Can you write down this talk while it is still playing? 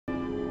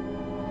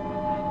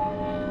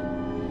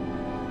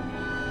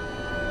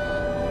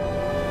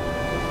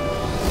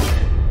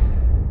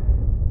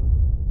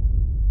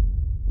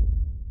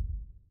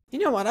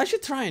know what? I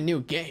should try a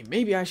new game.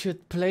 Maybe I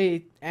should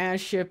play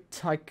Airship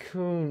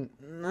Tycoon.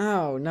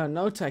 No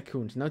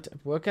tycoons.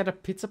 Work at a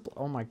pizza.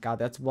 Oh my god,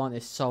 that one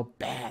is so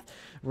bad.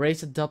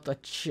 Race adopt a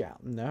child.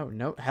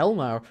 No, hell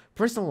no.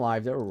 Personal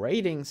life. The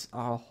ratings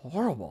are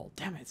horrible.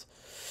 Damn it.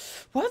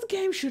 What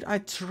game should I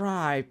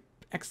try?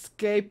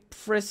 Escape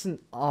prison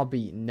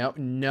obby. No,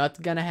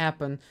 not gonna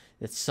happen.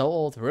 It's so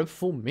old.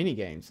 Full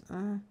minigames.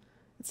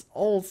 It's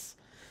old.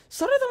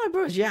 Solid on my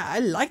birds, yeah, I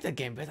like that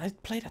game, but I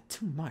played that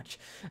too much.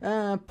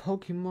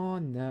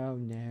 Pokemon, no.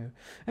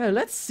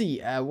 Let's see,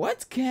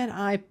 what can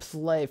I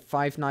play?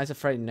 Five Nights at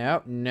Freddy's,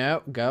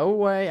 no, go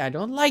away, I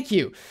don't like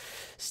you.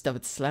 Stop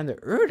it,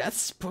 Slender,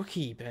 that's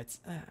spooky, but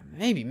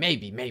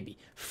maybe.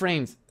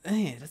 Frames,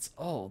 that's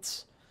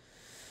old.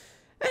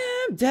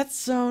 Dead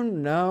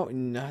Zone, no,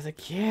 not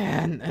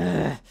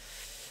again.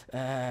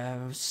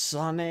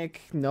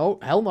 Sonic, no,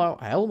 hell no,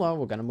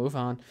 we're gonna move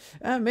on.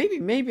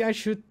 Maybe I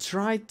should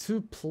try to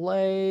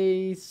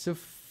play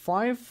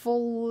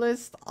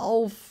Survivalist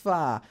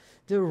Alpha.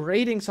 The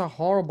ratings are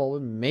horrible,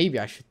 but maybe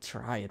I should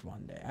try it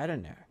one day, I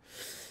don't know.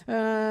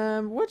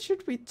 What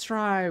should we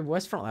try?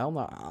 Westfront, hell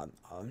no,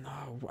 oh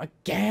no,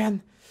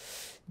 again.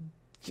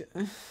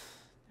 The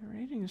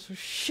ratings are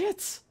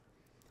shit.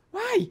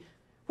 Why?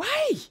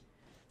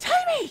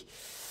 Tell me!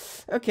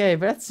 Okay,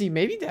 but let's see.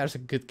 Maybe there's a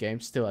good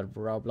game still at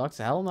Roblox.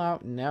 Hell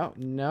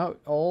no.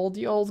 All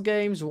the old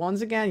games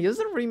once again. Use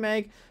a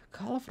remake.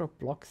 Call of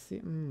Roblox. I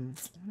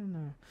don't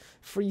know.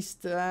 Free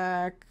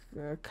Stack.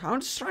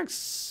 Counter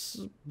Strikes.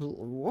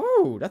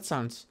 Whoa, that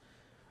sounds.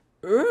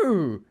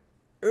 Ooh,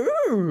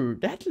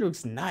 that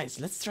looks nice.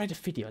 Let's try the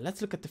video.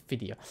 Let's look at the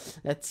video.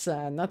 Let's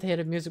not hear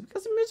the music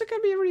because the music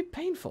can be really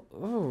painful.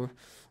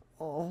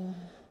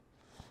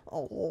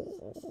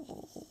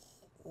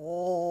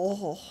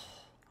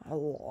 I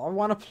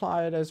want to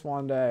play this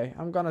one day.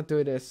 I'm gonna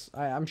do this.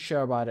 I'm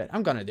sure about it.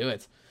 I'm gonna do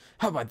it.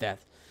 How about that?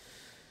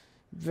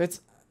 But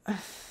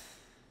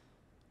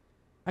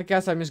I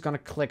guess I'm just gonna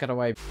click it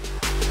away.